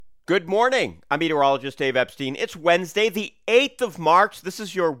Good morning. I'm meteorologist Dave Epstein. It's Wednesday, the 8th of March. This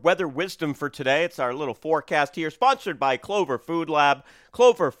is your weather wisdom for today. It's our little forecast here, sponsored by Clover Food Lab,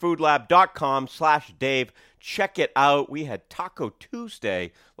 cloverfoodlab.com/Dave. Check it out. We had Taco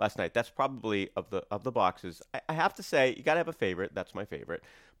Tuesday last night. That's probably of the boxes. I have to say, you got to have a favorite. That's my favorite,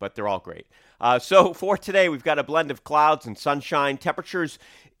 but they're all great. So for today, we've got a blend of clouds and sunshine. Temperatures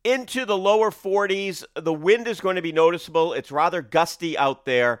into the lower 40s. The wind is going to be noticeable. It's rather gusty out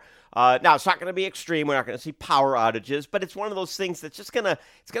there. Now, it's not going to be extreme. We're not going to see power outages, but it's one of those things that's just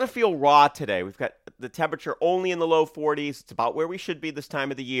it's going to feel raw today. We've got the temperature only in the low 40s. It's about where we should be this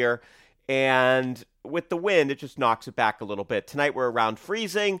time of the year. And with the wind, it just knocks it back a little bit. Tonight, we're around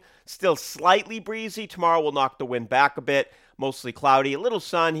freezing, still slightly breezy. Tomorrow, we'll knock the wind back a bit. Mostly cloudy, a little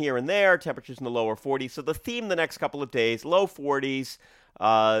sun here and there. Temperatures in the lower 40s. So the theme the next couple of days, low 40s,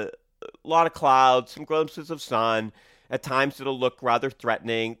 a lot of clouds, some glimpses of sun. At times, it'll look rather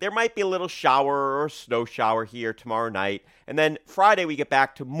threatening. There might be a little shower or snow shower here tomorrow night. And then Friday, we get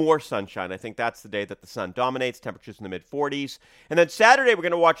back to more sunshine. I think that's the day that the sun dominates, temperatures in the mid-40s. And then Saturday, we're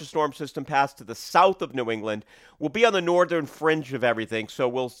going to watch a storm system pass to the south of New England. We'll be on the northern fringe of everything, so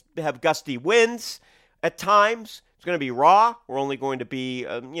we'll have gusty winds at times. It's going to be raw. We're only going to be,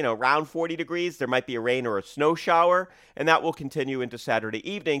 around 40 degrees. There might be a rain or a snow shower, and that will continue into Saturday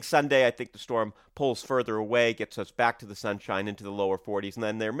evening. Sunday, I think the storm pulls further away, gets us back to the sunshine into the lower 40s, and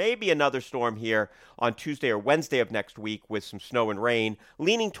then there may be another storm here on Tuesday or Wednesday of next week with some snow and rain,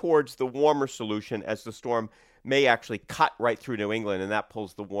 leaning towards the warmer solution as the storm may actually cut right through New England, and that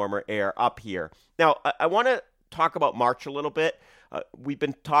pulls the warmer air up here. Now, I want to talk about March a little bit. I've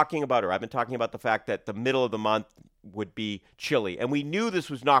been talking about the fact that the middle of the month would be chilly, and we knew this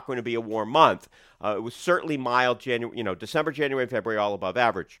was not going to be a warm month. It was certainly mild. December, January, and February all above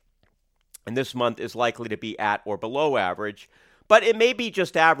average, and this month is likely to be at or below average, but it may be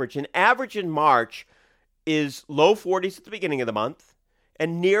just average. And average in March is low 40s at the beginning of the month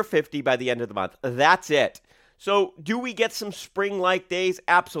and near 50 by the end of the month. That's it. So do we get some spring-like days?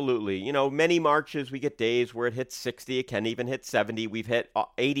 Absolutely. Many Marches we get days where it hits 60. It can even hit 70. We've hit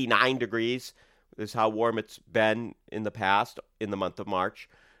 89 degrees. This is how warm it's been in the past in the month of March.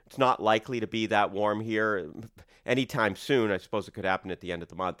 It's not likely to be that warm here anytime soon. I suppose it could happen at the end of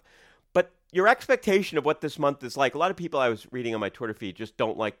the month. But your expectation of what this month is like, a lot of people I was reading on my Twitter feed just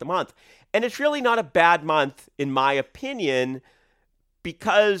don't like the month. And it's really not a bad month, in my opinion,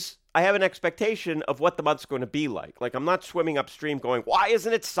 because I have an expectation of what the month's going to be like. Like, I'm not swimming upstream going, why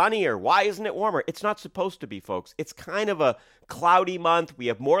isn't it sunnier? Why isn't it warmer? It's not supposed to be, folks. It's kind of a cloudy month. We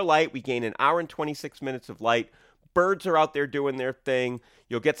have more light. We gain an hour and 26 minutes of light. Birds are out there doing their thing.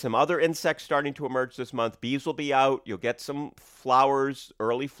 You'll get some other insects starting to emerge this month. Bees will be out. You'll get some flowers.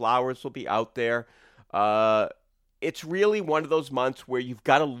 Early flowers will be out there. It's really one of those months where you've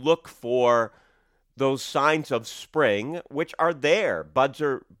got to look for those signs of spring, which are there. Buds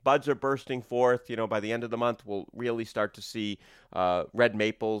are bursting forth. By the end of the month, we'll really start to see red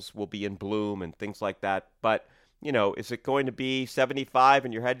maples will be in bloom and things like that. But, is it going to be 75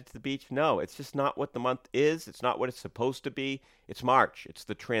 and you're headed to the beach? No, it's just not what the month is. It's not what it's supposed to be. It's March. It's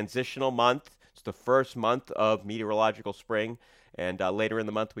the transitional month. It's the first month of meteorological spring. And later in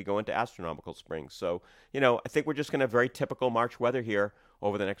the month, we go into astronomical spring. So, I think we're just going to have very typical March weather here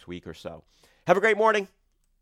over the next week or so. Have a great morning.